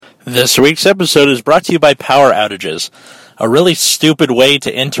This week's episode is brought to you by power outages, a really stupid way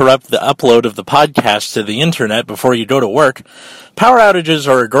to interrupt the upload of the podcast to the internet before you go to work. Power outages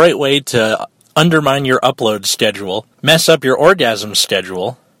are a great way to undermine your upload schedule, mess up your orgasm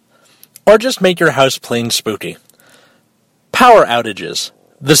schedule, or just make your house plain spooky. Power outages.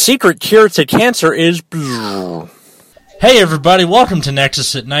 The secret cure to cancer is... Hey everybody, welcome to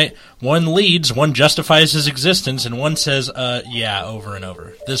Nexus at Night. One leads, one justifies his existence, and one says, yeah, over and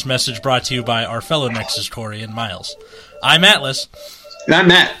over. This message brought to you by our fellow Nexus Corey and Miles. I'm Atlas. And I'm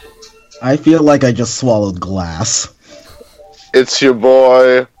Matt. I feel like I just swallowed glass. It's your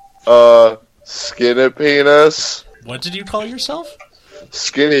boy, Skinny Penis. What did you call yourself?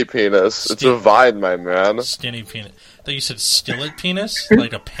 Skinny Penis. It's a vine, my man. Skinny Penis. I thought you said skillet penis?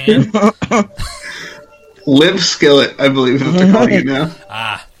 Like a pan? Live Skillet, I believe is what they're calling it now.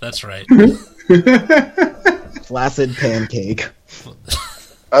 Ah, that's right. Flaccid pancake.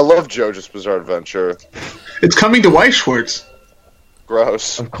 I love JoJo's Bizarre Adventure. It's coming to Weiss Schwartz.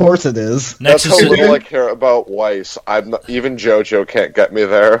 Gross. Of course it is. That's how little I care about Weiss. Even JoJo can't get me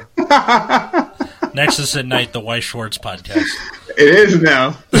there. Nexus at Night, the Weiss Schwartz podcast. It is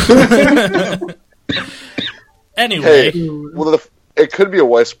now. Anyway. Hey, well, it could be a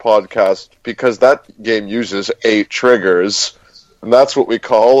Weiss podcast because that game uses 8 triggers, and that's what we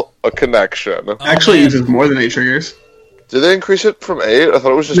call a connection. Actually, it uses more than 8 triggers. Did they increase it from 8? I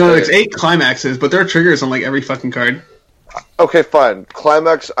thought it was just 8. No, it's 8 climaxes, but there are triggers on like every fucking card. Okay, fine.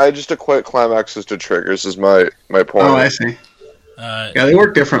 Climax. I just equate climaxes to triggers. Is my point. Oh, I see. Yeah, they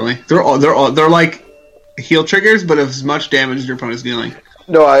work differently. They're like heal triggers, but of as much damage as your opponent's dealing.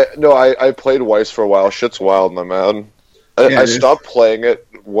 No, I played Weiss for a while. Shit's wild, my man. I stopped playing it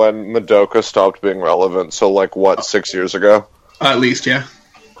when Madoka stopped being relevant. So, 6 years ago? At least, yeah.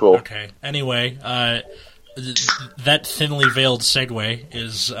 Cool. Okay. Anyway, that thinly veiled segue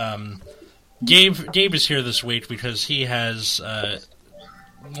is Gabe is here this week because he has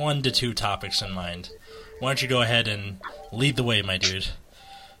 1 to 2 topics in mind. Why don't you go ahead and lead the way, my dude?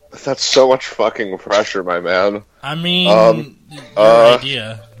 That's so much fucking pressure, my man. I mean, your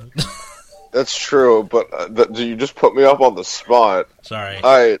idea. That's true, but you just put me up on the spot. Sorry.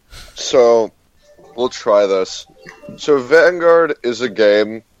 Alright, so we'll try this. So Vanguard is a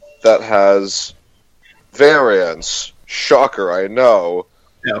game that has variants. Shocker, I know.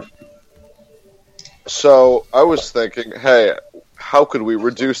 Yeah. So I was thinking, hey, how could we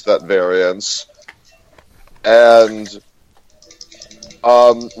reduce that variance? And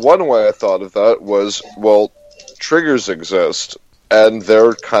one way I thought of that was, well, triggers exist, and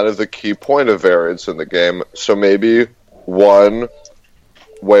they're kind of the key point of variance in the game. So maybe one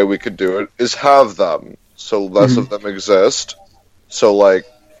way we could do it is have them, so less of them exist. So,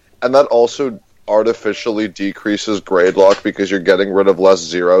 and that also artificially decreases grade lock because you're getting rid of less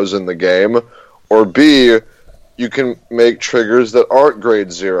zeros in the game. Or B, you can make triggers that aren't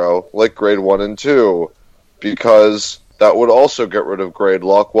grade 0, like grade 1 and 2, because that would also get rid of grade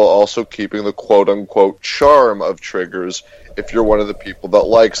lock while also keeping the quote-unquote charm of triggers if you're one of the people that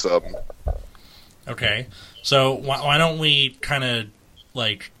likes them. Okay, so why don't we kind of,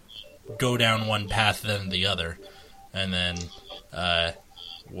 go down one path then the other, and then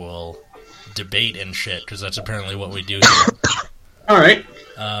we'll debate and shit, because that's apparently what we do here. Alright.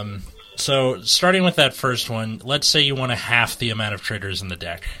 So, starting with that first one, let's say you want to half the amount of triggers in the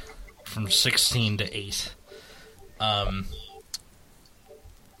deck, from 16 to 8.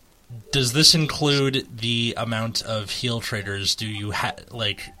 Does this include the amount of heal triggers? Do you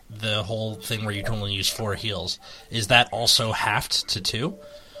the whole thing where you can only use 4 heals? Is that also halved to 2?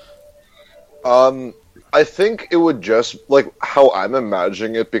 I think it would just, how I'm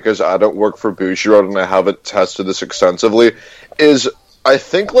imagining it, because I don't work for Bushiroad and I haven't tested this extensively, is I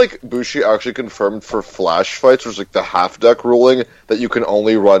think, Bushi actually confirmed for flash fights, there's, the half-deck ruling, that you can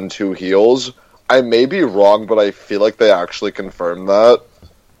only run 2 heals. I may be wrong, but I feel like they actually confirmed that.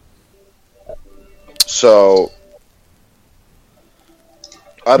 So,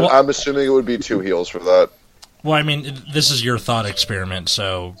 I'm assuming it would be 2 heals for that. Well, I mean, this is your thought experiment,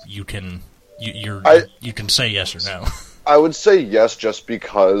 so you can you can say yes or no. I would say yes, just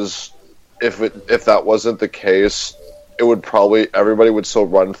because if that wasn't the case, it would probably everybody would still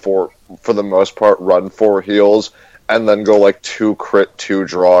run for the most part, run 4 heals and then go 2 crit, 2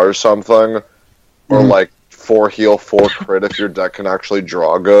 draw or something, or 4 heal, 4 crit if your deck can actually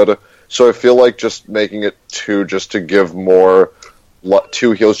draw good. So I feel like just making it 2 just to give more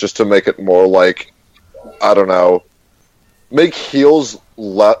 2 heals just to make it more I don't know, make heals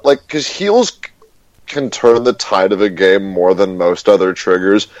because heals can turn the tide of a game more than most other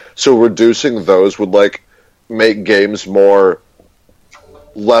triggers. So reducing those would make games more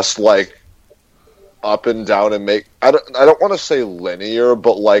less like up and down and make. I don't want to say linear,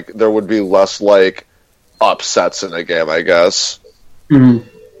 but like there would be less like upsets in a game, I guess. Mm-hmm.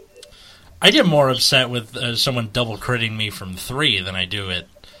 I get more upset with someone double critting me from 3 than I do at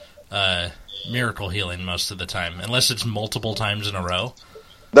miracle healing most of the time, unless it's multiple times in a row.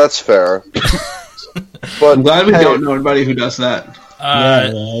 That's fair. But I'm glad we don't know anybody who does that.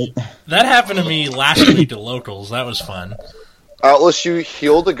 Right. That happened to me last week at Locals. That was fun. Atlas, you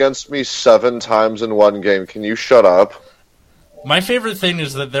healed against me 7 times in one game. Can you shut up? My favorite thing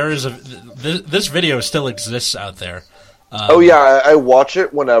is that there is this video still exists out there. Oh yeah, I watch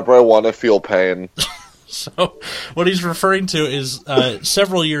it whenever I want to feel pain. So what he's referring to is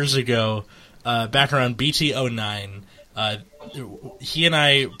several years ago, back around BT09, he and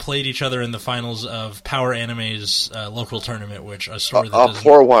I played each other in the finals of Power Anime's local tournament, which a store that I'll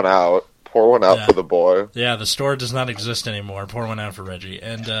pour one out. Pour one out for the boy. Yeah, the store does not exist anymore. Pour one out for Reggie.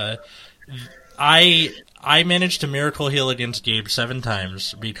 And I managed to miracle heal against Gabe 7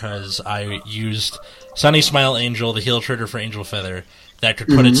 times because I used Sunny Smile Angel, the heal trigger for Angel Feather, that could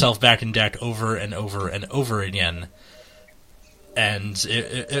put itself back in deck over and over and over again. And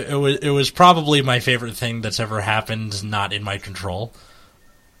it was probably my favorite thing that's ever happened, not in my control.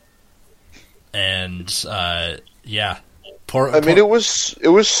 And, yeah. It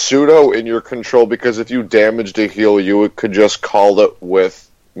was pseudo in your control because if you damaged a heal, you could just call it with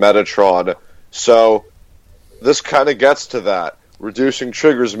Metatron. So, this kind of gets to that. Reducing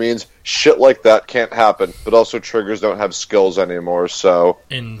triggers means shit like that can't happen, but also triggers don't have skills anymore, so...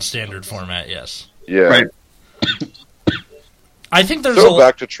 In standard format, yes. Yeah. Right. I think there's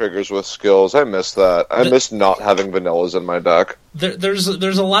back to triggers with skills. I miss that. I miss not having vanillas in my deck. There's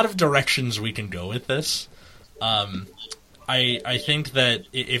a lot of directions we can go with this. I think that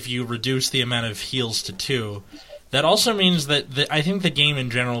if you reduce the amount of heals to 2, that also means that I think the game in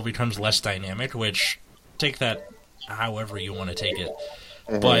general becomes less dynamic, which, take that however you want to take it.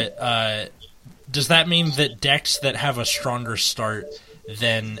 Mm-hmm. But does that mean that decks that have a stronger start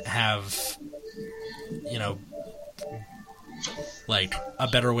then have, like, a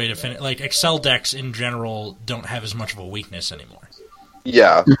better way to finish? Like, Excel decks in general don't have as much of a weakness anymore.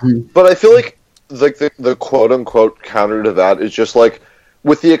 Yeah, but I feel like the quote-unquote counter to that is just, like,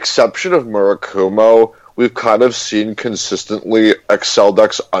 with the exception of Murakumo, we've kind of seen consistently Excel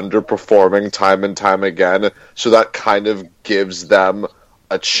decks underperforming time and time again, so that kind of gives them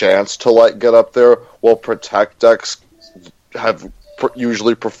a chance to, like, get up there, while Protect decks have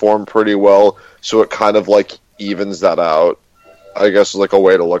usually performed pretty well, so it kind of, like, evens that out, I guess is, like, a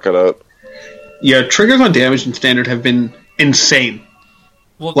way to look at it. Yeah, triggers on damage in Standard have been insane.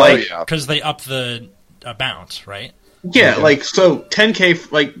 Well, like, because they up the bounce, right? Yeah, like, so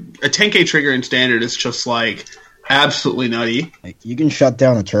 10k, like, a 10k trigger in Standard is just, like, absolutely nutty. Like, you can shut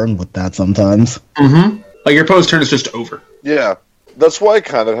down a turn with that sometimes. Mm-hmm. Like, your opponent's turn is just over. Yeah. That's why I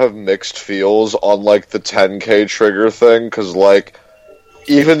kind of have mixed feels on, like, the 10k trigger thing, because, like,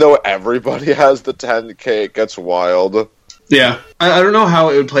 even though everybody has the 10k, it gets wild. Yeah. I don't know how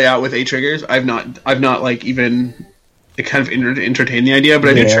it would play out with 8 triggers. I've not, like, even... It kind of entertained the idea, but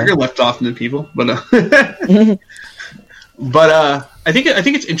I think trigger left off than people. But I think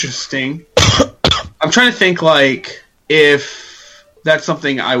it's interesting. I'm trying to think like if that's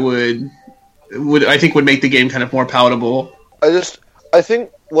something I would make the game kind of more palatable. I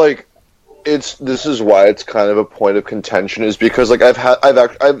think like this is why it's kind of a point of contention is because like I've had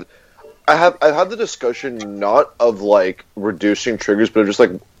the discussion not of like reducing triggers, but just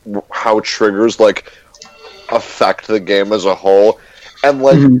like how triggers like affect the game as a whole, and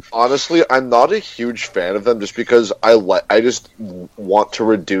like honestly, I'm not a huge fan of them just because I just want to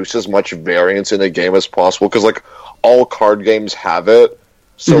reduce as much variance in a game as possible because like all card games have it,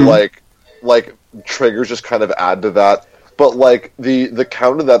 so like triggers just kind of add to that. But like the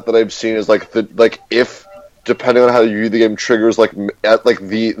counter that I've seen is like if depending on how you view the game, triggers like at like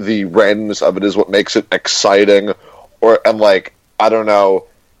the randomness of it is what makes it exciting, and like I don't know.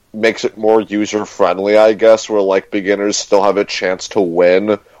 Makes it more user-friendly, I guess, where, like, beginners still have a chance to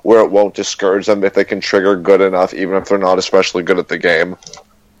win, where it won't discourage them if they can trigger good enough, even if they're not especially good at the game.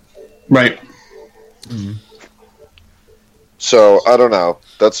 Right. So, I don't know.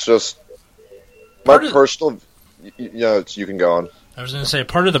 That's just... my personal... you can go on. I was going to say,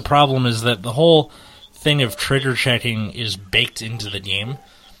 part of the problem is that the whole thing of trigger checking is baked into the game.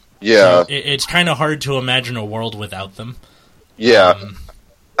 Yeah. So it's kind of hard to imagine a world without them. Yeah.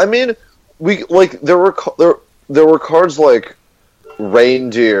 I mean, there were cards like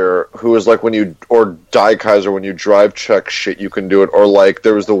Reindeer, who was like or Die Kaiser, when you drive check shit, you can do it, or like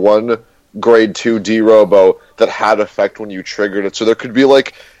there was the one grade 2 D-Robo that had effect when you triggered it. So there could be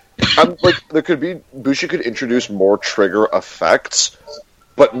Bushi could introduce more trigger effects,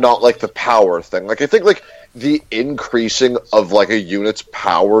 but not like the power thing. Like I think like the increasing of like a unit's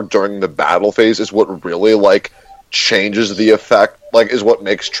power during the battle phase is what really like changes the effect, like is what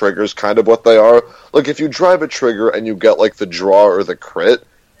makes triggers kind of what they are. Like if you drive a trigger and you get like the draw or the crit,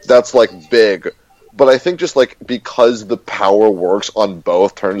 that's like big. But I think just like because the power works on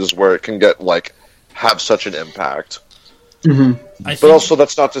both turns is where it can get like have such an impact. Mm-hmm. But also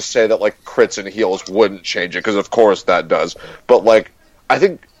that's not to say that like crits and heals wouldn't change it, because of course that does. But like I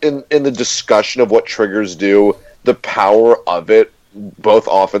think in the discussion of what triggers do, the power of it, both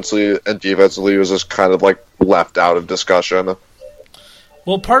offensively and defensively, was just kind of like left out of discussion.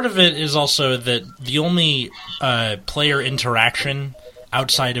 Well, part of it is also that the only player interaction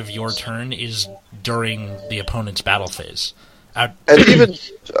outside of your turn is during the opponent's battle phase. And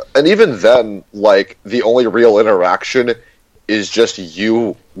even then, like the only real interaction is just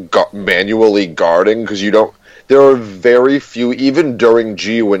you manually guarding, because you don't. There are very few, even during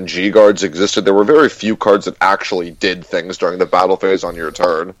G, when G guards existed, there were very few cards that actually did things during the battle phase on your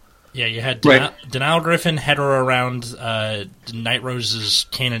turn. Yeah, you had Denial Griffin, Header around Night Rose's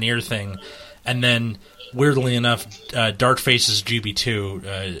Cannoneer thing, and then, weirdly enough, Dark Face's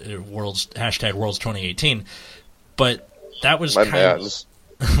GB2, Worlds 2018. But that was my kind man's.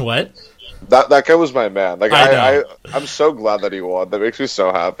 of... What? That guy was my man. Like I I'm so glad that he won. That makes me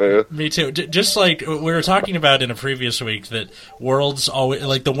so happy. Me too. Just like we were talking about in a previous week, that Worlds always,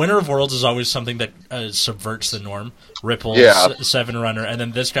 like the winner of Worlds is always something that subverts the norm. Ripple, Yeah. 7 runner, and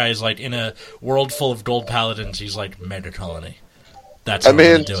then this guy is like in a world full of gold paladins. He's like Mega Colony. That's how I'm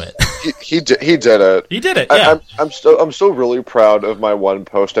gonna do it. He did it. He did it. Yeah. I'm so really proud of my one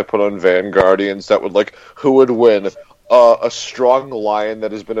post I put on Vanguardians that would like who would win. A strong lion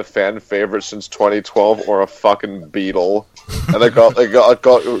that has been a fan favorite since 2012, or a fucking beetle, and I got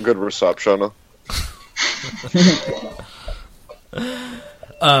good reception.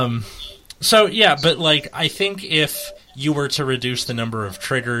 So yeah, but like I think if you were to reduce the number of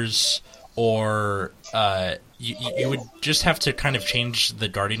triggers, or you would just have to kind of change the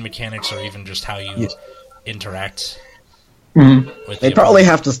guarding mechanics, or even just how you interact. With They probably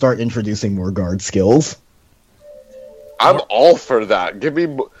have to start introducing more guard skills. I'm all for that. Give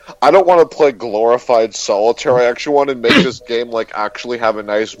me. I don't want to play glorified solitaire. I actually want to make this game like actually have a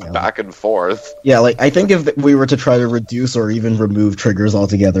nice back and forth. Yeah, like I think if we were to try to reduce or even remove triggers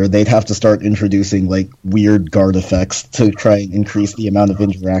altogether, they'd have to start introducing like weird guard effects to try and increase the amount of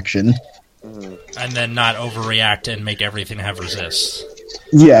interaction. And then not overreact and make everything have resist.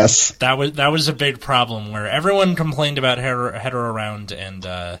 Yes, that was a big problem where everyone complained about Header around and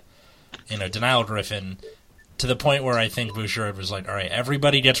Denial Griffin. To the point where I think Bushiroad was like, all right,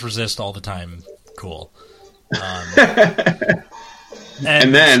 everybody gets resist all the time. Cool.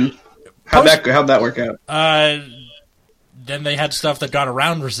 And then, how'd that work out? Then they had stuff that got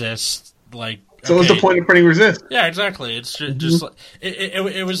around resist. Like, so what's the point of putting resist? Yeah, exactly. It's just like,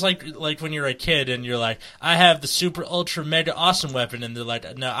 it was like when you're a kid and you're like, I have the super ultra mega awesome weapon, and they're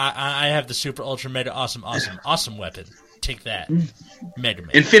like, no, I have the super ultra mega awesome weapon. Take that, Mega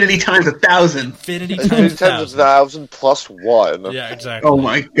Man. Infinity times 1,000. Infinity times 1,000 plus 1. Yeah, exactly. Oh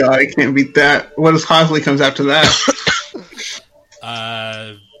my god, I can't beat that. What if Hosley comes after that?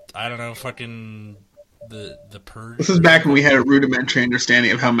 I don't know, fucking the Purge. This is back when we had a rudimentary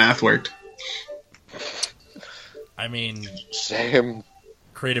understanding of how math worked. I mean, same.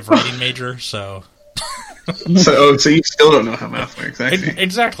 Creative writing major, so... So you still don't know how math works, actually.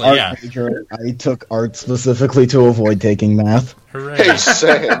 Exactly, art yeah. major, I took art specifically to avoid taking math. Hooray. Hey,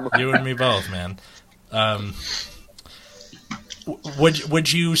 same. You and me both, man.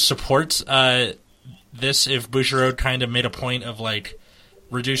 Would you support this if Bushiroad kind of made a point of like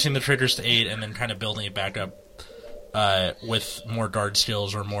reducing the triggers to 8 and then kind of building it back up with more guard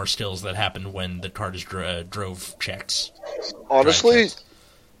skills or more skills that happened when the card is drove checks? Honestly,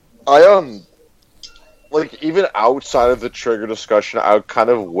 I like, even outside of the trigger discussion, I kind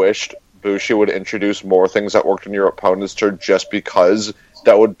of wished Bushi would introduce more things that worked in your opponent's turn, just because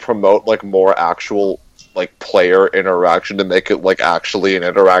that would promote, like, more actual, like, player interaction to make it, like, actually an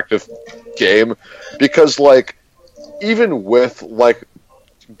interactive game. Because, like, even with, like,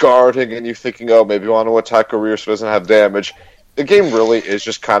 guarding and you thinking, oh, maybe you want to attack a rear so it doesn't have damage, the game really is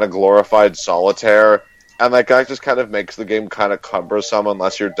just kind of glorified solitaire. And that guy just kind of makes the game kind of cumbersome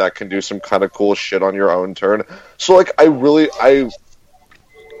unless your deck can do some kind of cool shit on your own turn. So, like, I don't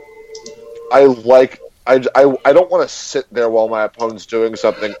want to sit there while my opponent's doing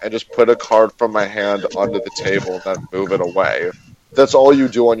something and just put a card from my hand onto the table and then move it away. that's all you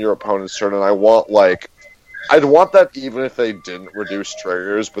do on your opponent's turn, and I'd want that even if they didn't reduce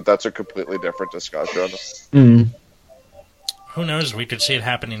triggers, but that's a completely different discussion. Who knows? We could see it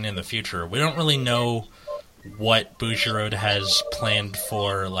happening in the future. We don't really know what Bushiroad has planned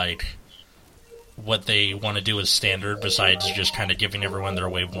for, like, what they want to do as standard, besides just kind of giving everyone their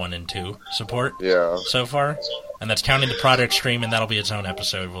Wave 1 and 2 support so far. And that's counting the product stream, and that'll be its own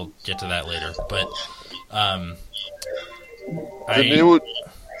episode. We'll get to that later. But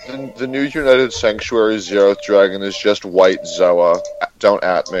the new United Sanctuary Zeroth Dragon is just white Zoa. Don't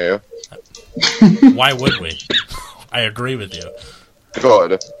at me. Why would we? I agree with you.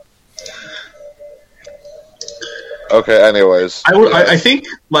 Good. Okay, anyways. I think,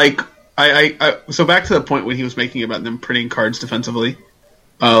 like, so back to the point when he was making about them printing cards defensively,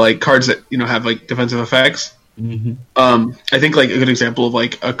 like cards that, have, like, defensive effects. Mm-hmm. I think, like, a good example of,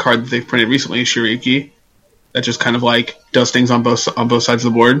 like, a card that they've printed recently is Shiriki, that just kind of, like, does things on both sides of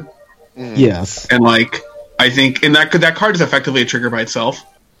the board. Yes. And, like, I think, and that card is effectively a trigger by itself.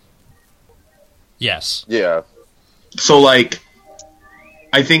 Yes. Yeah. So, like,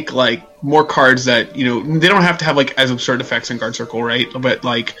 I think, like, more cards that, they don't have to have, like, as absurd effects in Guard Circle, right? But,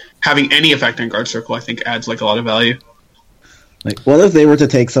 like, having any effect in Guard Circle, I think, adds, like, a lot of value. Like, what if they were to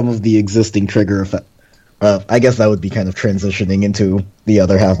take some of the existing trigger effect? I guess that would be kind of transitioning into the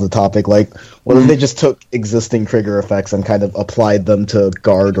other half of the topic. Like, what if they just took existing trigger effects and kind of applied them to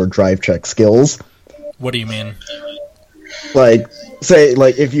guard or drive check skills? What do you mean? Like, say,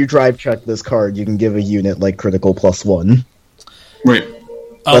 like, if you drive check this card, you can give a unit, like, critical +1. Right.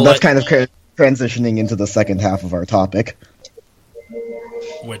 But that's kind of transitioning into the second half of our topic.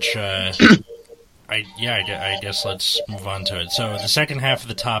 Which, I guess let's move on to it. So, the second half of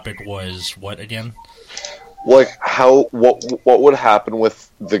the topic was what again? Like, what would happen with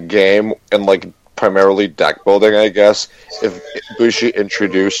the game and, like, primarily deck building, I guess, if Bushi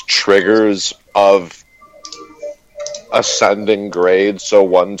introduced triggers of ascending grades, so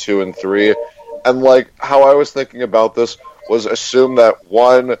 1, 2, and 3. And, like, how I was thinking about this was assume that,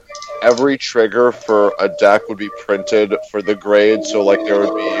 one, every trigger for a deck would be printed for the grade, so, like, there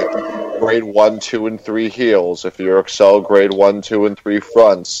would be grade 1, 2, and 3 heals. If you're Excel, grade 1, 2, and 3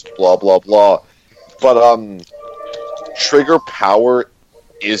 fronts, blah, blah, blah. But, trigger power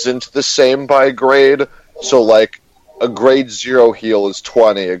isn't the same by grade, so, like, a grade 0 heal is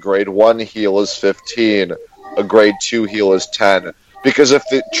 20, a grade 1 heal is 15, a grade 2 heal is 10. Because if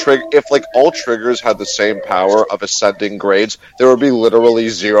like all triggers had the same power of ascending grades, there would be literally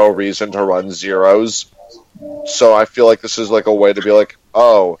zero reason to run zeros. So I feel like this is like a way to be like,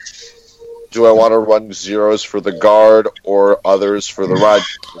 oh, do I want to run zeros for the guard or others for the ride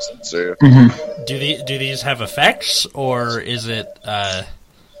consistency? Mm-hmm. Do these have effects, or is it? I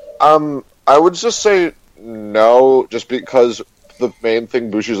would just say no, just because the main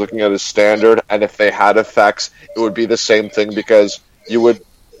thing Bushi's looking at is standard, and if they had effects, it would be the same thing because you would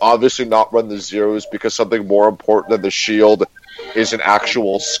obviously not run the zeros because something more important than the shield is an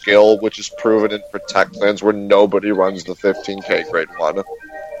actual skill, which is proven in Protect plans where nobody runs the 15k grade 1.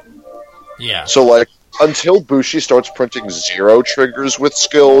 Yeah. So, like, until Bushi starts printing 0 triggers with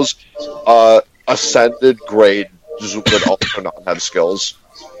skills, Ascended grades would also not have skills.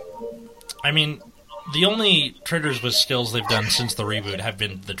 I mean, the only triggers with skills they've done since the reboot have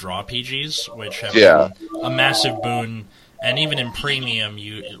been the draw PGs, which have been a massive boon. And even in premium,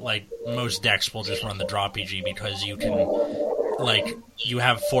 most decks will just run the draw PG because you can, you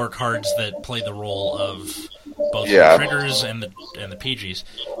have 4 cards that play the role of both the triggers and the PGs.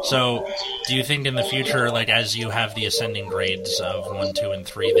 So, do you think in the future, as you have the ascending grades of 1, 2, and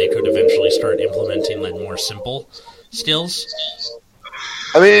 3, they could eventually start implementing more simple skills?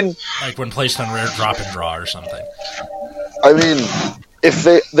 I mean, like when placed on rare, drop and draw or something. I mean, if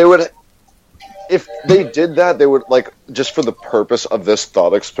they did that, they would, just for the purpose of this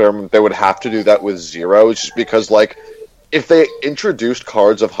thought experiment, they would have to do that with zeros, just because, if they introduced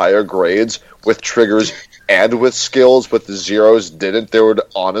cards of higher grades with triggers and with skills, but the zeros didn't, there would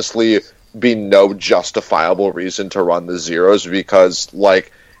honestly be no justifiable reason to run the zeros, because,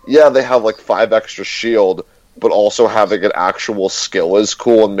 they have, 5 extra shield, but also having an actual skill is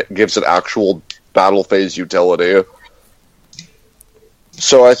cool and gives it actual battle phase utility.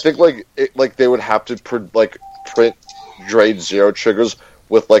 So I think they would have to print grade 0 triggers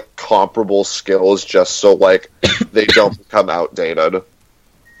with comparable skills just so they don't become outdated.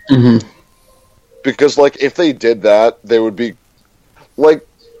 Mm-hmm. Because if they did that, they would be grade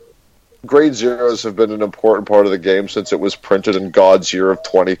 0s have been an important part of the game since it was printed in God's year of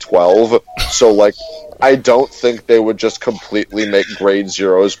 2012. So I don't think they would just completely make grade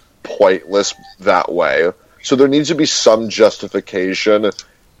 0s pointless that way. So there needs to be some justification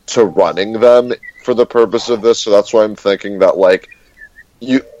to running them for the purpose of this. So that's why I'm thinking that, like,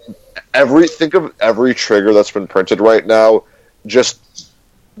 think of every trigger that's been printed right now, just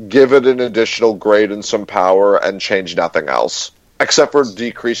give it an additional grade and some power and change nothing else. Except for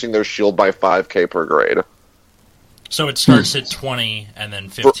decreasing their shield by 5k per grade. So it starts at 20, and then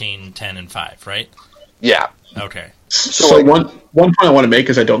 15, 10, and 5, right? Yeah. Okay. So like, one point I want to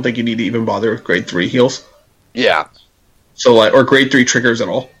make is I don't think you need to even bother with grade 3 heals. Yeah. So like, or grade 3 triggers at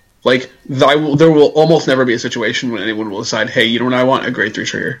all. Like, there will almost never be a situation when anyone will decide, hey, you know what, I want a grade 3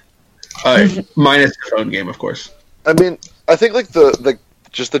 trigger. Minus the phone game, of course. I mean, I think like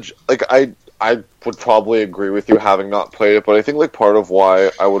I would probably agree with you having not played it, but I think like part of why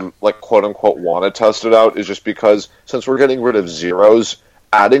I would like quote unquote want to test it out is just because since we're getting rid of zeros,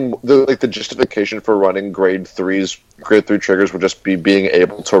 adding the justification for running grade 3 triggers would just be being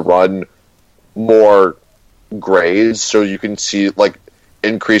able to run more grades so you can see like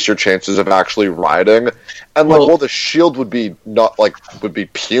increase your chances of actually riding. And like the shield would be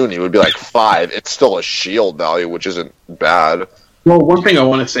puny, it would be like 5. It's still a shield value, which isn't bad. Well, one thing I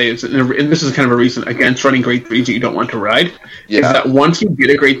want to say is, and this is kind of a reason against running grade 3s that you don't want to ride, is that once you get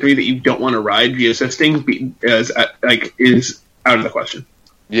a grade 3 that you don't want to ride, Geosysting is out of the question.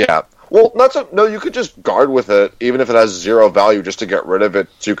 Yeah. Well, no, you could just guard with it, even if it has 0 value, just to get rid of it,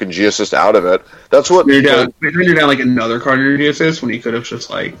 so you can Geosist out of it. That's what... You're down like another card in your Geosist when you could have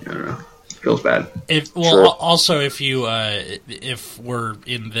just like, I don't know, feels bad. Also, if we're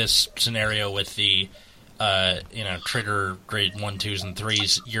in this scenario with the... trigger grade 1, 2s, and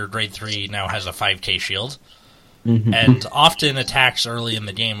 3s, your grade 3 now has a 5k shield. Mm-hmm. And often attacks early in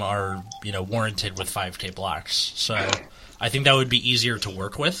the game are, warranted with 5k blocks. So I think that would be easier to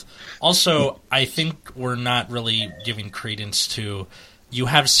work with. Also, I think we're not really giving credence to you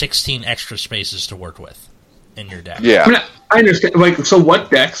have 16 extra spaces to work with in your deck. Yeah. I mean, I understand. Like, so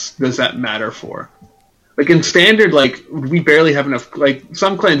what decks does that matter for? Like, in Standard, like, we barely have enough... Like,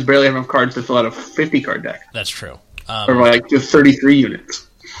 some clans barely have enough cards to fill out a 50-card deck. That's true. Or, like, just 33 units.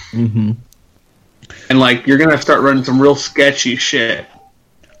 Mm-hmm. And, like, you're going to start running some real sketchy shit.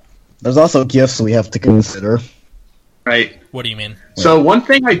 There's also gifts we have to consider. Right? What do you mean? So, one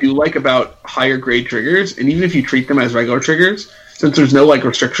thing I do like about higher-grade triggers, and even if you treat them as regular triggers, since there's no, like,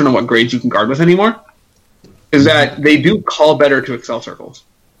 restriction on what grades you can guard with anymore, is that they do call better to Excel circles.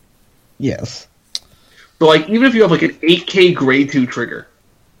 Yes. So, like, even if you have, like, an 8k grade 2 trigger,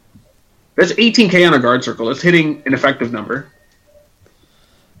 that's 18k on a guard circle. That's hitting an effective number.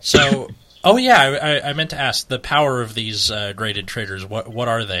 So, I meant to ask, the power of these graded triggers, what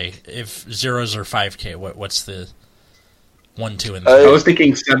are they? If zeros are 5k, what's the 1, 2, and 3? I was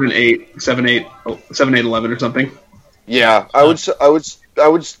thinking 7, 8, 11 or something. Yeah, I would,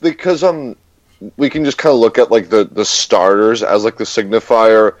 because, we can just kind of look at, like, the starters as, like, the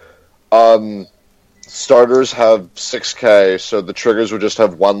signifier. Starters have 6k, so the triggers would just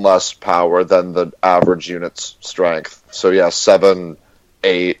have 1 less power than the average unit's strength. So yeah, 7,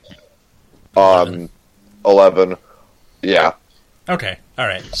 8, 11. Yeah. Okay,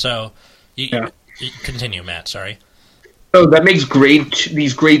 alright. So, you continue, Matt, sorry. So that makes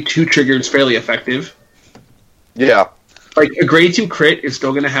these grade 2 triggers fairly effective. Yeah. Like, a grade 2 crit is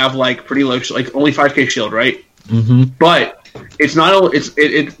still going to have, like, pretty low, like, only 5k shield, right? Mm-hmm. But it's not,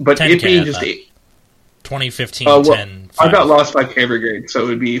 but it being just 2015, 10, 5. I got lost 5k every grade, so it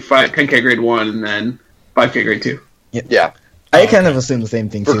would be 10k grade 1 and then 5k grade 2. Yeah. I kind of assume the same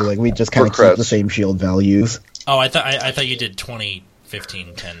thing too. Like, we just kind of keep the same shield values. Oh, I thought you did 20,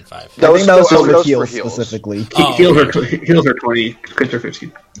 15, 10, 5. I think that was for heals specifically. Heals are 20, crits are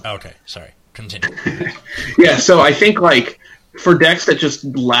 15. Okay, sorry. Continue. Yeah, so I think, like, for decks that just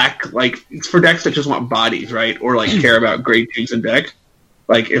lack, like, for decks that just want bodies, right? Or, like, care about grade 2s in deck.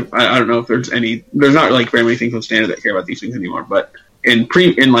 Like, I don't know if there's not, like, very many things on Standard that care about these things anymore, but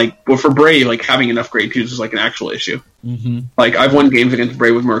for Brave, like, having enough grade 2s is, like, an actual issue. Mm-hmm. Like, I've won games against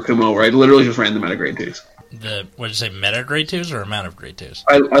Brave with Murakumo where I literally just ran them out of grade 2s. What did you say, meta grade 2s or amount of grade 2s?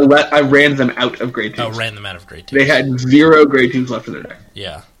 I ran them out of grade 2s. Oh, ran them out of grade 2s. They had 0 grade 2s left in their deck.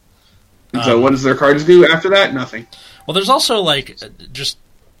 Yeah. And so what does their cards do after that? Nothing. Well, there's also, like, just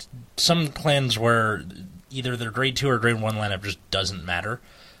some clans where either their grade 2 or grade 1 lineup just doesn't matter.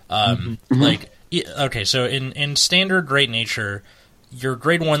 Like, okay, so in Standard Great Nature, your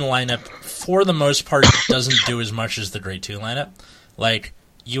grade 1 lineup, for the most part, doesn't do as much as the grade 2 lineup. Like,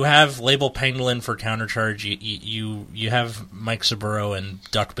 you have Label Pangolin for countercharge, you have Mike Saburo and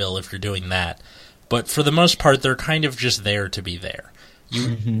Duckbill if you're doing that. But for the most part, they're kind of just there to be there.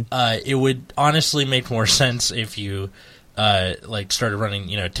 It would honestly make more sense if you started running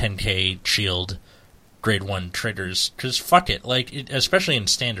 10k shield grade 1 triggers, because fuck it, like, especially in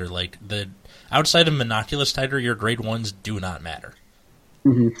standard, like, outside of Monoculus Tiger, your grade 1s do not matter.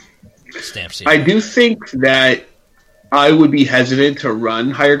 Mm-hmm. Stamp I do think that I would be hesitant to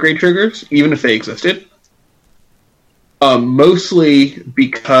run higher grade triggers, even if they existed. Mostly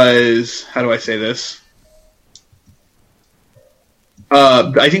because, how do I say this?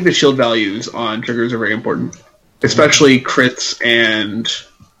 I think the shield values on triggers are very important, especially crits and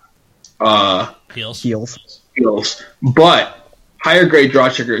heals. But higher grade draw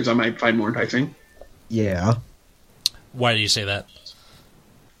triggers I might find more enticing. Yeah. Why do you say that?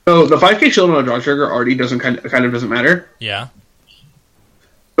 So the 5k shield on a draw trigger already kind of doesn't matter. Yeah.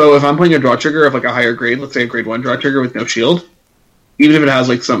 So if I'm playing a draw trigger of like a higher grade, let's say a grade 1 draw trigger with no shield, even if it has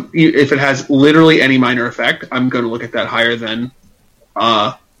like if it has literally any minor effect, I'm going to look at that higher than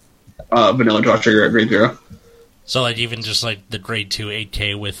vanilla draw trigger at grade 0. So like even just like the grade 2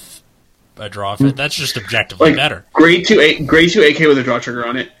 8k with a draw effect, that's just objectively like better. Grade 2 8k with a draw trigger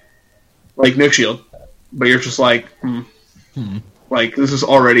on it, like no shield, but you're just like, like this is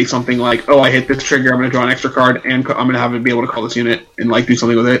already something like, oh, I hit this trigger, I'm going to draw an extra card, and I'm going to have it be able to call this unit and like do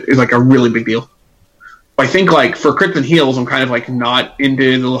something with it. Is like a really big deal. I think like for crits and heals, I'm kind of like not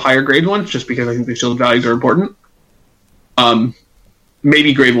into the higher grade ones just because I think the shield values are important.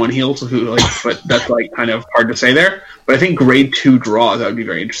 Maybe grade 1 heals, but that's like kind of hard to say there. But I think grade 2 draws I would be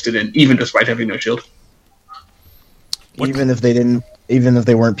very interested in, even despite having no shield. Even if they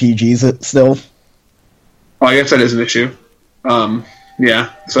weren't PGs still. Oh, I guess that is an issue.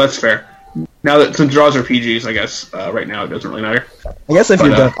 Yeah, so that's fair. Now that since draws are PGs, I guess right now it doesn't really matter. I guess if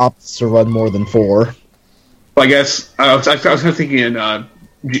you're going to opt to run more than 4. Well, I guess I was kind of thinking in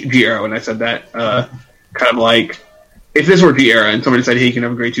G-Era when I said that. Kind of like, if this were G-Era and somebody said, hey, you can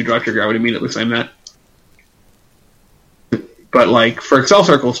have a grade 2 draw trigger, I would immediately claim that. But like for Excel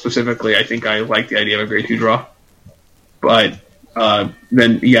Circle specifically, I think I like the idea of a grade 2 draw. But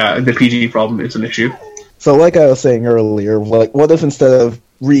then, yeah, the PG problem is an issue. So like I was saying earlier, like what if instead of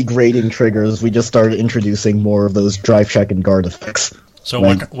regrading triggers, we just started introducing more of those drive check and guard effects? So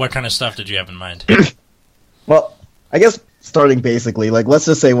like, what kind of stuff did you have in mind? Well, I guess starting basically, like let's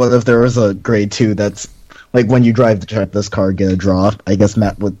just say what if there was a grade 2 that's like when you drive to check this card, get a draw. I guess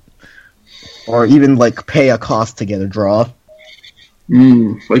Matt would, or even like pay a cost to get a draw.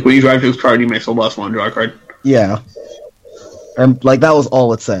 Like when you drive to this card, you may still lost one draw card. Yeah, and like that was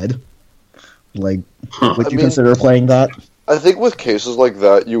all it said. Like, would you consider playing that? I think with cases like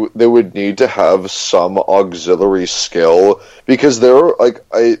that, they would need to have some auxiliary skill because there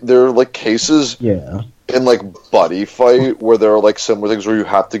are cases in like buddy fight where there are like similar things where you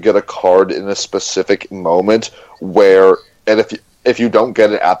have to get a card in a specific moment where, and if you don't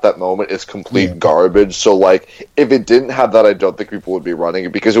get it at that moment, it's complete garbage. So like if it didn't have that, I don't think people would be running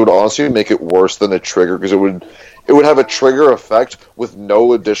it because it would honestly make it worse than a trigger because it would have a trigger effect with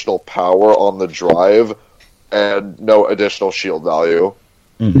no additional power on the drive and no additional shield value.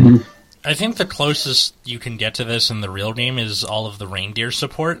 Mm-hmm. I think the closest you can get to this in the real game is all of the reindeer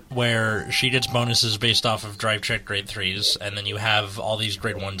support, where she gets bonuses based off of drive check grade 3s, and then you have all these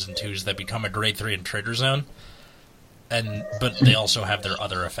grade 1s and 2s that become a grade 3 in Trigger Zone, but they also have their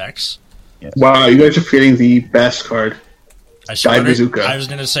other effects. Yes. Wow, you guys are feeling the best card. Dive Bazooka. I was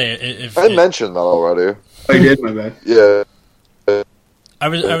going to say... I mentioned that already. I did, my bad. Yeah. I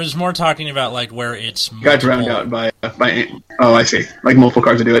was more talking about like where it's got drowned out by oh, I see, like multiple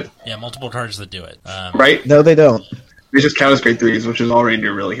cards that do it. Yeah, multiple cards that do it. Right? No, they don't. They just count as grade 3s, which is all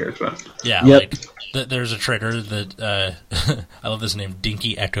reindeer really cares about. Yeah, like there's a trigger that I love this name,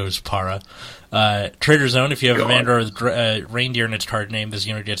 Dinky Echoes Para. Trigger Zone. If you have a Vandar with reindeer in its card name, this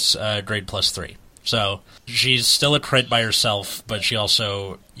unit gets grade +3. So she's still a crit by herself, but she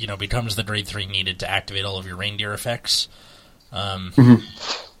also becomes the grade 3 needed to activate all of your reindeer effects.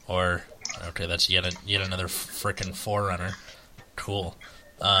 Or okay, that's yet another frickin' Forerunner. Cool.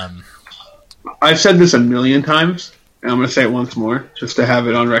 I've said this a million times, and I'm going to say it once more, just to have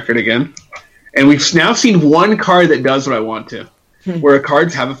it on record again. And we've now seen one card that does what I want to, where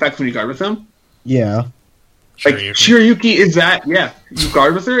cards have effects when you guard with them. Yeah. Like, Shiryuki is that, yeah. You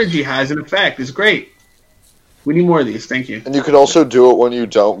guard with her, and she has an effect. It's great. We need more of these, thank you. And you can also do it when you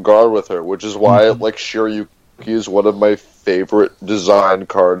don't guard with her, which is why, like, Shiryuki is one of my favorite design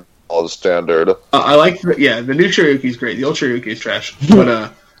cards all the standard. I like, the new Shiryuki is great. The old Shiryuki is trash.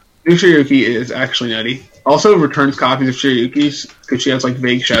 But new Shiryuki is actually nutty. Also returns copies of Shiryuki's, because she has, like,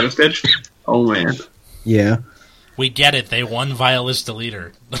 vague Shadow Stitch. Oh, man. Yeah. We get it. They won Violist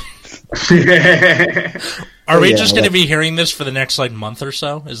Deleter. Are we Yeah, just going to that- be hearing this for the next month or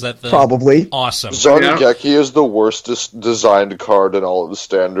so? Is that the Probably. awesome? Zongeki is the worst designed card in all of the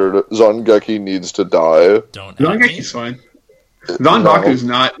standard. Zongeki needs to die. Don't at me. Zangeki's fine. Zanbaku's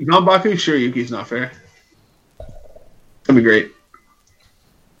not. Zanbaku, Shiryuki's not fair. That'd be great.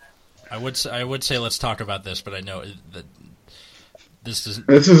 I would say let's talk about this, but I know that this is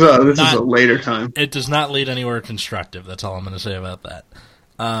This is a Not- later time. it does not lead anywhere constructive. That's all I'm going to say about that.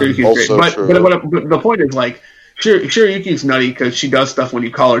 Shiryuki's also great. true. But the point is, Shiryuki's nutty because she does stuff when you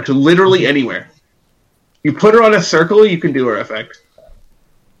call her to literally anywhere. You put her on a circle, you can do her effect.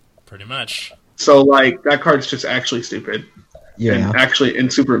 Pretty much. So, that card's just actually stupid. Yeah.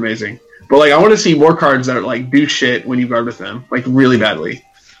 And super amazing. But, I want to see more cards that do shit when you guard with them, really badly.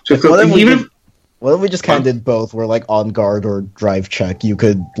 So, What if we even did- What if we just kind of did both, where on guard or drive check, you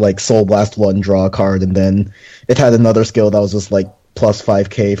could Soul Blast 1, draw a card, and then it had another skill that was just plus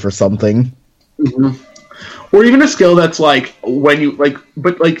 5k for something. or even a skill that's when you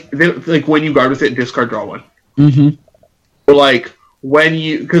when you guard with it, discard, draw one. Mm-hmm. Or when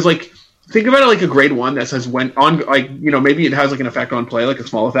you, because think about it like a grade 1 that says when on maybe it has an effect on play, a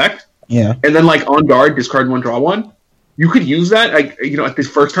small effect, Yeah. and then on guard, discard 1, draw 1. You could use that at the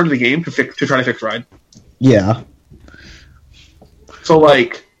first turn of the game to try to fix Ride. Yeah. So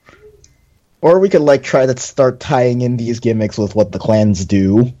Or we could try to start tying in these gimmicks with what the clans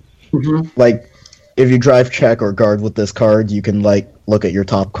do. Mhm. If you drive check or guard with this card, you can look at your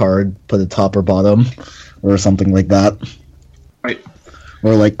top card, put it top or bottom, or something like that. Right.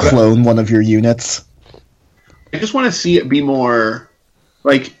 Or clone one of your units. I just want to see it be more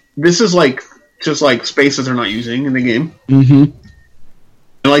this is just spaces they're not using in the game. Mm-hmm.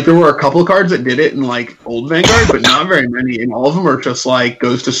 And there were a couple of cards that did it in old Vanguard, but not very many. And all of them are just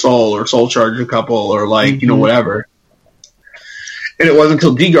goes to Soul or Soul Charge a couple or whatever. And it wasn't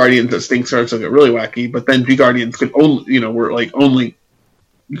until G Guardians that things started to get really wacky. But then G Guardians could only were only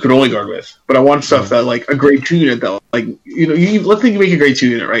you could only guard with. But I want stuff that a grade 2 unit that let's think you make a grade 2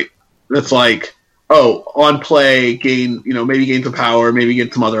 unit, right? That's on play gain maybe gain some power, maybe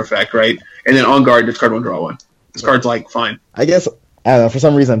get some other effect, right? And then on guard, discard 1, draw 1. This card's fine. I guess, I don't know, for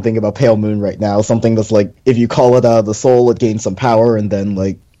some reason I'm thinking about Pale Moon right now, something that's if you call it out of the soul, it gains some power, and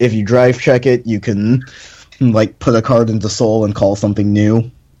then, if you drive check it, you can, put a card into soul and call something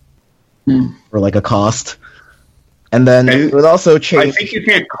new. Or, a cost. And then it would also change... I think you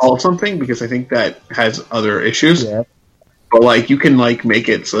can't call something, because I think that has other issues. Yeah. But, you can, make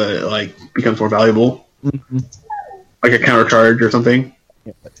it so that it becomes more valuable. Mm-hmm. Like a counter charge or something.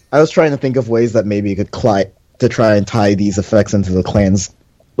 I was trying to think of ways that maybe you could to try and tie these effects into the clan's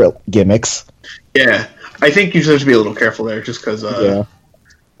gimmicks. Yeah. I think you just have to be a little careful there, just because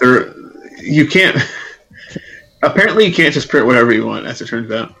you can't... Apparently you can't just print whatever you want, as it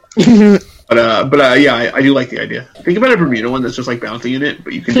turns out. But yeah, I do like the idea. Think about a Bermuda one that's just bouncing in it,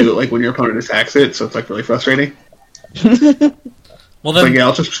 but you can do it when your opponent attacks it, so it's really frustrating. Well, then Yeah,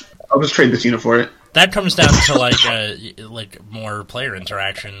 I'll just trade this unit for it. that comes down to more player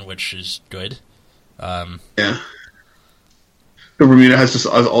interaction, which is good. Yeah. The Bermuda has just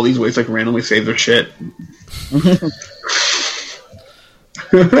all these ways randomly save their shit.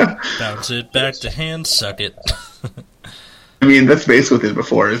 Bounce it back to hand, suck it. I mean, that's basically what they did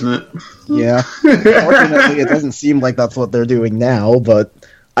before, isn't it? Yeah. Fortunately, it doesn't seem like that's what they're doing now, but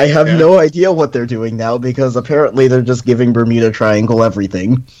I have no idea what they're doing now, because apparently they're just giving Bermuda Triangle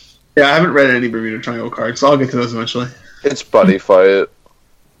everything. Yeah, I haven't read any Bermuda Triangle cards, so I'll get to those eventually. It's Buddy Fight.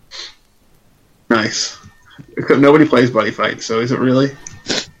 Nice. Nobody plays Buddy Fight, so is it really?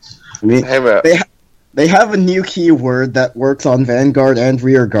 I mean, Hey man, they have a new keyword that works on Vanguard and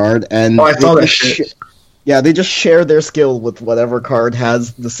Rearguard, and Oh, I saw they that just shit. they just share their skill with whatever card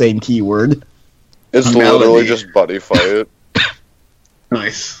has the same keyword. it's Melody. literally just Buddy Fight.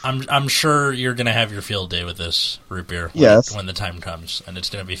 Nice. I'm sure you're gonna have your field day with this, Root Beer. Yes. When the time comes, and it's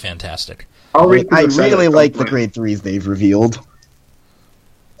gonna be fantastic. I'll read I through the really set like at the some grade 3s they've revealed,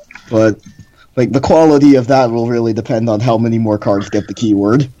 but the quality of that will really depend on how many more cards get the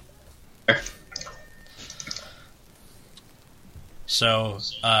keyword. So,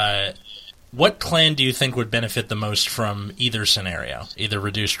 what clan do you think would benefit the most from either scenario? Either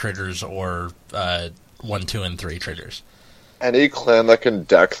reduced triggers or 1, 2, and 3 triggers? Any clan that can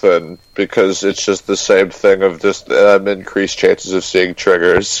deck thin, because it's just the same thing of just increased chances of seeing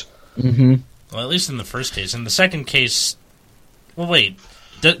triggers. Mm-hmm. Well, at least in the first case. In the second case... Well, wait.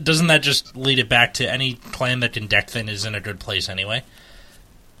 Doesn't that just lead it back to any clan that can deck thin is in a good place anyway?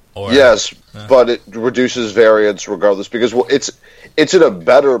 Or, Yes, but it reduces variance regardless, because it's in a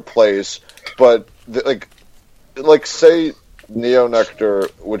better place, but say Neo Nectar,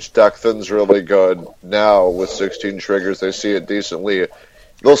 which deck thin's really good now with 16 triggers, they see it decently.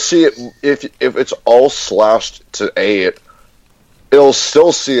 They'll see it if it's all slashed to 8. It'll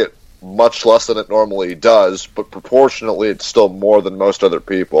still see it much less than it normally does, but proportionately, it's still more than most other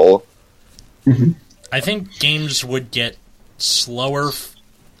people. Mm-hmm. I think games would get slower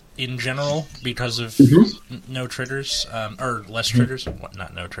in general because of no triggers, or less triggers. What?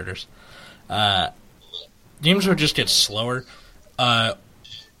 Not no triggers. Games would just get slower,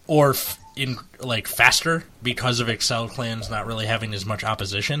 or faster because of Excel clans not really having as much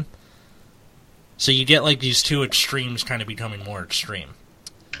opposition. So you get like these two extremes kind of becoming more extreme.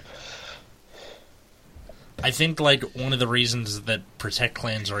 I think like one of the reasons that Protect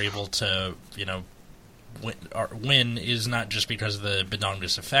clans are able to, win is not just because of the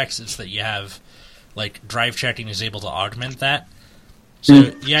Bedongdus effects, it's that you have, like, drive checking is able to augment that.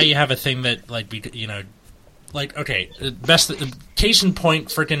 So, you have a thing that, best case in point,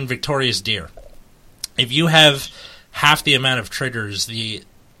 frickin' Victorious Deer. If you have half the amount of triggers, you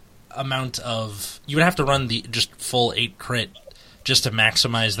would have to run the just full 8 crit just to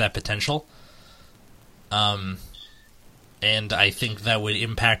maximize that potential. And I think that would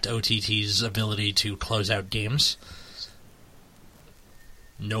impact OTT's ability to close out games.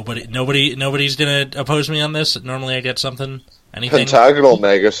 Nobody's gonna oppose me on this. Normally I get something. Anything? Pentagonal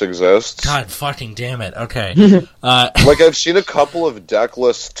Magus exists. God fucking damn it. Okay. I've seen a couple of deck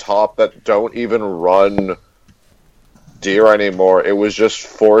lists top that don't even run Deer anymore. It was just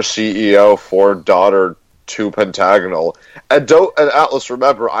 4 CEO, 4 Daughter, 2 Pentagonal. And Atlas,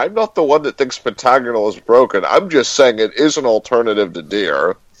 remember, I'm not the one that thinks Pentagonal is broken. I'm just saying it is an alternative to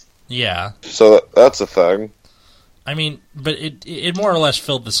Deer. Yeah. So that's a thing. I mean, but it more or less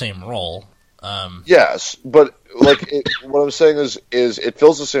filled the same role. Yes, but what I'm saying is it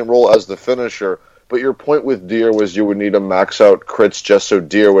fills the same role as the finisher. But your point with Deer was you would need to max out crits just so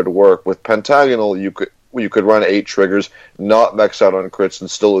Deer would work. With Pentagonal, you could run 8 triggers, not max out on crits, and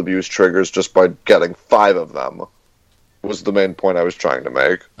still abuse triggers just by getting 5 of them. Was the main point I was trying to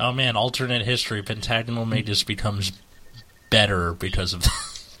make. Oh man, alternate history. Pentagonal Magus becomes better because of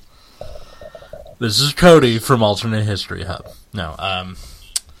this. This is Cody from Alternate History Hub. No,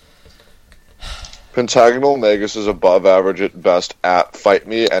 Pentagonal Magus is above average at best at Fight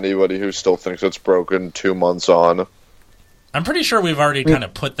Me. Anybody who still thinks it's broken 2 months on. I'm pretty sure we've already kind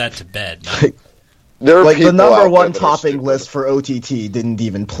of put that to bed. The number one topping list for OTT didn't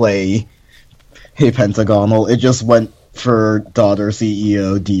even play a Pentagonal. It just went for Daughter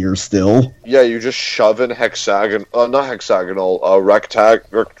CEO Deer still. Yeah, you just shove in rectangle,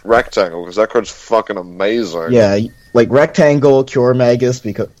 because that card's fucking amazing. Yeah, like Rectangle, Cure Magus,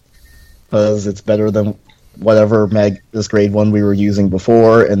 because it's better than whatever Magus grade 1 we were using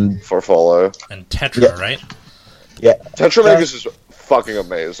before, and Farfalla. And Tetra, right? Yeah. Tetra Magus is fucking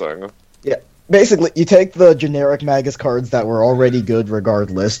amazing. Yeah. Basically, you take the generic Magus cards that were already good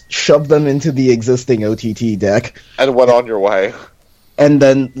regardless, shove them into the existing OTT deck, and went on your way. And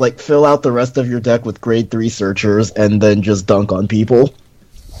then, fill out the rest of your deck with grade 3 searchers, and then just dunk on people.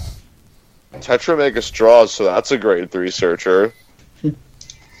 Tetra Magus draws, so that's a grade 3 searcher.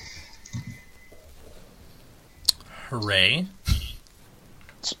 Hooray.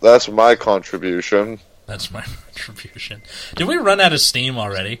 That's my contribution. That's my contribution. Did we run out of steam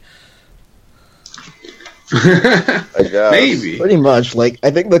already? I guess. Maybe. Pretty much. I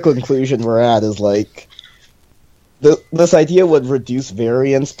think the conclusion we're at is, this idea would reduce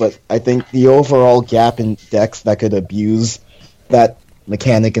variance, but I think the overall gap in decks that could abuse that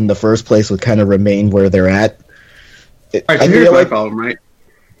mechanic in the first place would kind of remain where they're at. Alright, so here's my problem, right?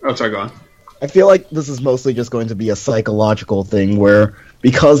 Oh, sorry, go on. I feel like this is mostly just going to be a psychological thing where,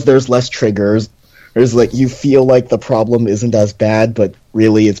 because there's less triggers, there's you feel like the problem isn't as bad, but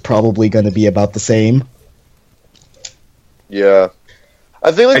really it's probably going to be about the same. Yeah.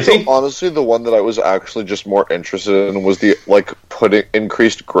 I think honestly the one that I was actually just more interested in was the putting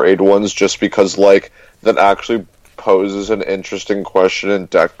increased grade ones, just because that actually poses an interesting question in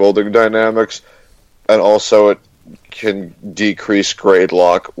deck building dynamics, and also it can decrease grade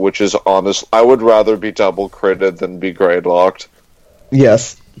lock, which is honest. I would rather be double critted than be grade locked.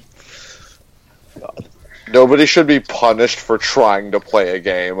 Yes. Nobody should be punished for trying to play a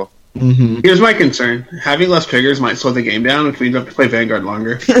game. Mm-hmm. Here's my concern: having less triggers might slow the game down if we have to play Vanguard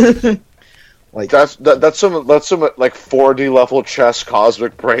longer. That's some 4D level chess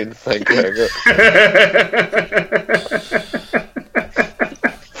cosmic brain thinking.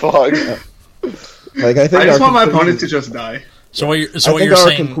 Fuck. I just want my opponent to just die. I think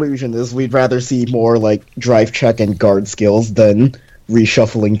our conclusion is we'd rather see more drive check and guard skills than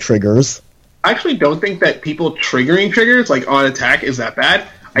reshuffling triggers. I actually don't think that people triggering triggers like on attack is that bad.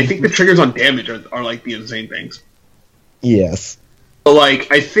 I think the triggers on damage are like the insane things. Yes. So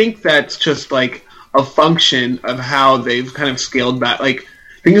like I think that's just like a function of how they've kind of scaled back. Like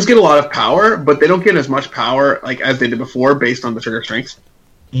things get a lot of power, but they don't get as much power like as they did before based on the trigger strengths.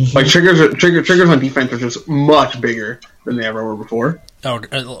 Mm-hmm. Like triggers on defense are just much bigger than they ever were before. Oh,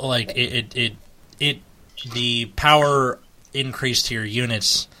 like the power increase to your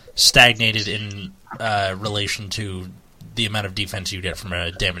units stagnated in relation to the amount of defense you get from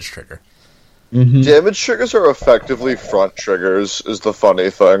a damage trigger. Mm-hmm. Damage triggers are effectively front triggers, is the funny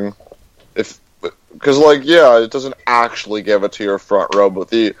thing. Because, like, yeah, it doesn't actually give it to your front row,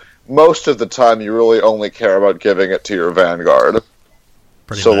 but most of the time you really only care about giving it to your vanguard.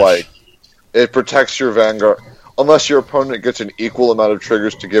 Pretty much. Like, it protects your vanguard. Unless your opponent gets an equal amount of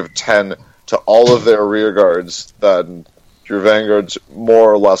triggers to give 10 to all of their rear guards, then your vanguard's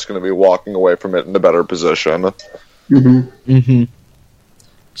more or less going to be walking away from it in a better position. Mm-hmm. Mm-hmm.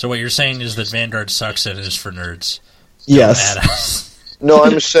 So what you're saying is that Vanguard sucks and is for nerds. Yes. No,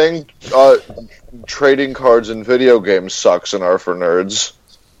 I'm saying trading cards in video games sucks and are for nerds.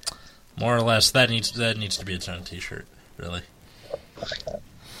 More or less, that needs to be its own T-shirt, really.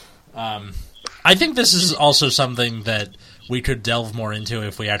 I think this is also something that we could delve more into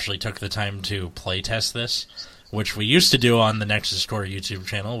if we actually took the time to play test this, which we used to do on the Nexus Core YouTube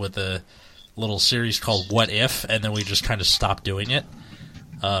channel with a little series called What If, and then we just kind of stopped doing it.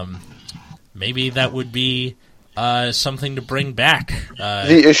 Maybe that would be something to bring back.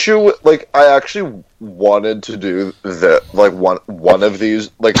 The issue, like, I actually wanted to do one of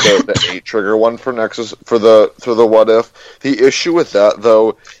these, like the 8-trigger one for Nexus for the What If. The issue with that,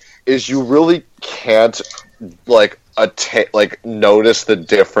 though, is you really can't notice the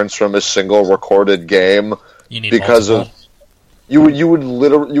difference from a single recorded game because multiple. You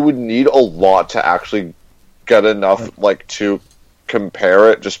would need a lot to actually get enough to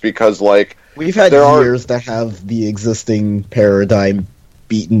compare it, just because we've had years to have the existing paradigm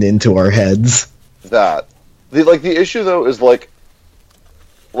beaten into our heads. The issue though is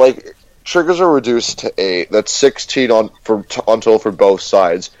triggers are reduced to 8. That's 16 total for both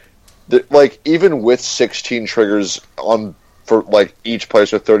sides. Even with 16 triggers for each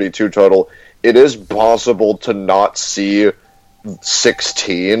place with 32 total, it is possible to not see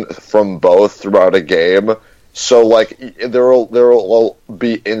 16 from both throughout a game. So, there will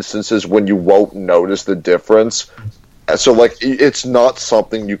be instances when you won't notice the difference. So, it's not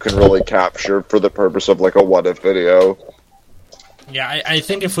something you can really capture for the purpose of, a what-if video. Yeah, I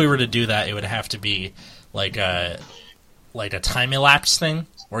think if we were to do that, it would have to be, a time-elapse thing,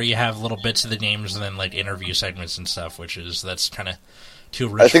 where you have little bits of the games and then, interview segments and stuff, that's kind of too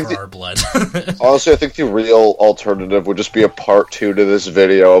rich for our blood. Honestly, I think the real alternative would just be a part 2 to this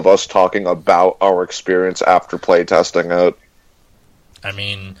video of us talking about our experience after playtesting it. I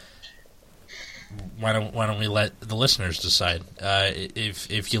mean, why don't we let the listeners decide?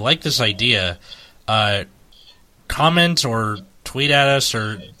 If you like this idea, comment or tweet at us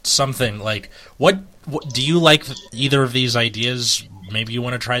or something. What do you like either of these ideas? Maybe you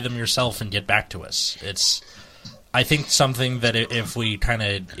want to try them yourself and get back to us. It's, I think, something that if we kind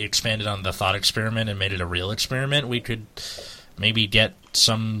of expanded on the thought experiment and made it a real experiment, we could maybe get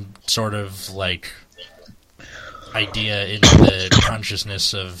some sort of idea into the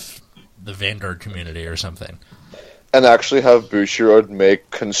consciousness of the Vanguard community or something. And actually have Bushiroad make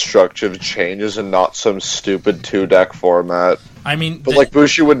constructive changes and not some stupid 2-deck format. I mean... But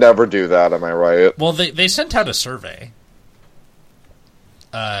Bushi would never do that, am I right? Well, they sent out a survey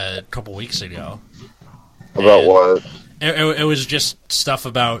a couple weeks ago. About what? It was just stuff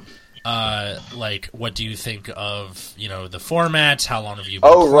about, what do you think of, the formats, how long have you been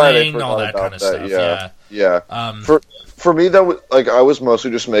playing, all that kind of stuff. Yeah. For me, that was, I was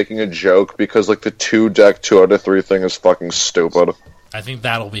mostly just making a joke because, the 2-deck 2 out of 3 thing is fucking stupid. I think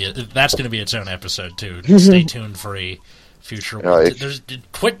that's going to be its own episode, too. Stay tuned for a future one.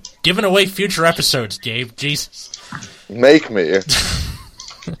 Quit giving away future episodes, Gabe. Jesus. Make me.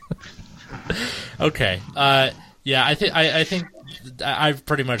 Okay. Yeah, I think I've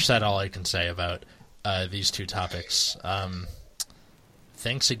pretty much said all I can say about these two topics.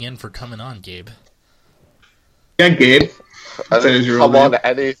 Thanks again for coming on, Gabe. Yeah, Gabe. I didn't come on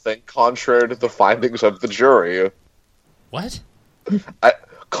anything contrary to the findings of the jury. What?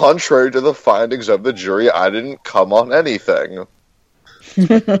 Contrary to the findings of the jury, I didn't come on anything.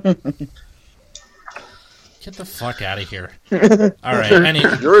 Get the fuck out of here. All right.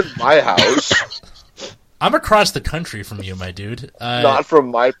 You're in my house. I'm across the country from you, my dude. Not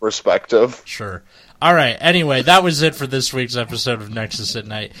from my perspective. Sure. All right. Anyway, that was it for this week's episode of Nexus at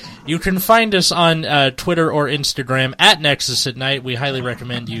Night. You can find us on Twitter or Instagram at Nexus at Night. We highly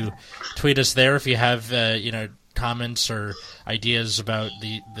recommend you tweet us there if you have, comments or ideas about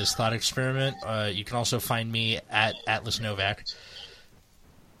this thought experiment. You can also find me at Atlas Novak.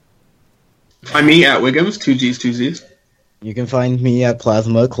 Find me at Wiggums, 2Gs, 2Zs. You can find me at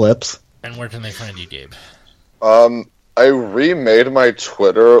Plasma Eclipse. And where can they find you, Gabe? I remade my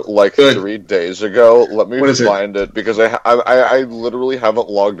Twitter like Good. 3 days ago. Let me What is it? find it because I literally haven't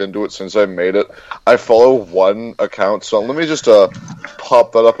logged into it since I made it. I follow one account, so let me just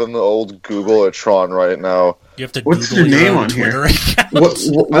pop that up in the old Google-atron right now. You have to What's Google your name own on Twitter here?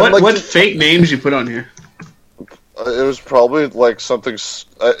 account. What fake names you put on here? It was probably like something.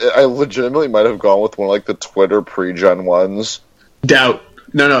 I legitimately might have gone with one of like the Twitter pre-gen ones. Doubt.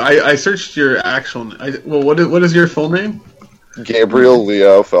 No. I searched your actual. What is your full name? Gabriel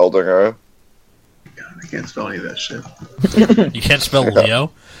Leo Feldinger. God, I can't spell any of that shit. You can't spell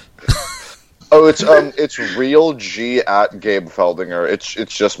Leo? Oh, it's real G at Gabe Feldinger.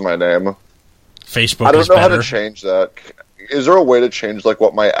 It's just my name. Facebook I don't is know better. how to change that. Is there a way to change like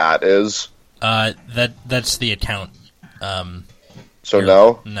what my at is? That's the account.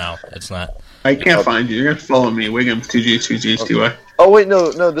 No? No, it's not. I can't find you. You're gonna have to follow me. Wiggums, 2Gs, 2Gs, 2Y. Oh wait,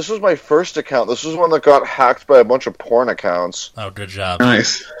 no. This was my first account. This was one that got hacked by a bunch of porn accounts. Oh, good job.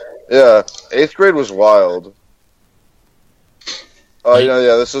 Nice. Yeah, 8th grade was wild.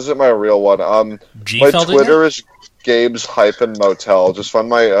 This isn't my real one. G My Feldinger? Twitter is Gabe's-Motel. Just find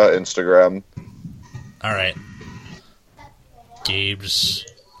my Instagram. All right.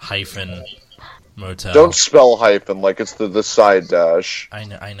 Gabe's-Motel. Don't spell hyphen like it's the side dash.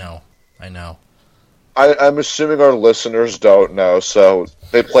 I know. I'm assuming our listeners don't know, so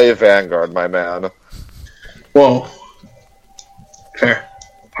they play Vanguard, my man. Whoa. Fair.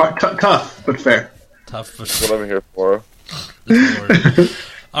 Tough, but fair. Tough. That's what I'm here for.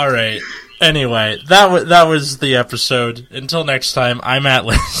 All right. Anyway, that was the episode. Until next time, I'm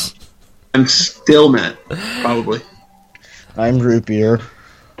Atlas. I'm still Matt, probably. I'm Root Beer.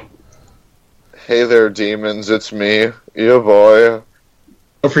 Hey there, demons, it's me, your boy.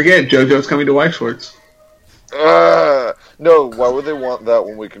 Don't forget, JoJo's coming to White Schwartz. No, why would they want that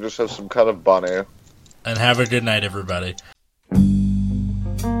when we can just have some kind of bunny? And have a good night, everybody.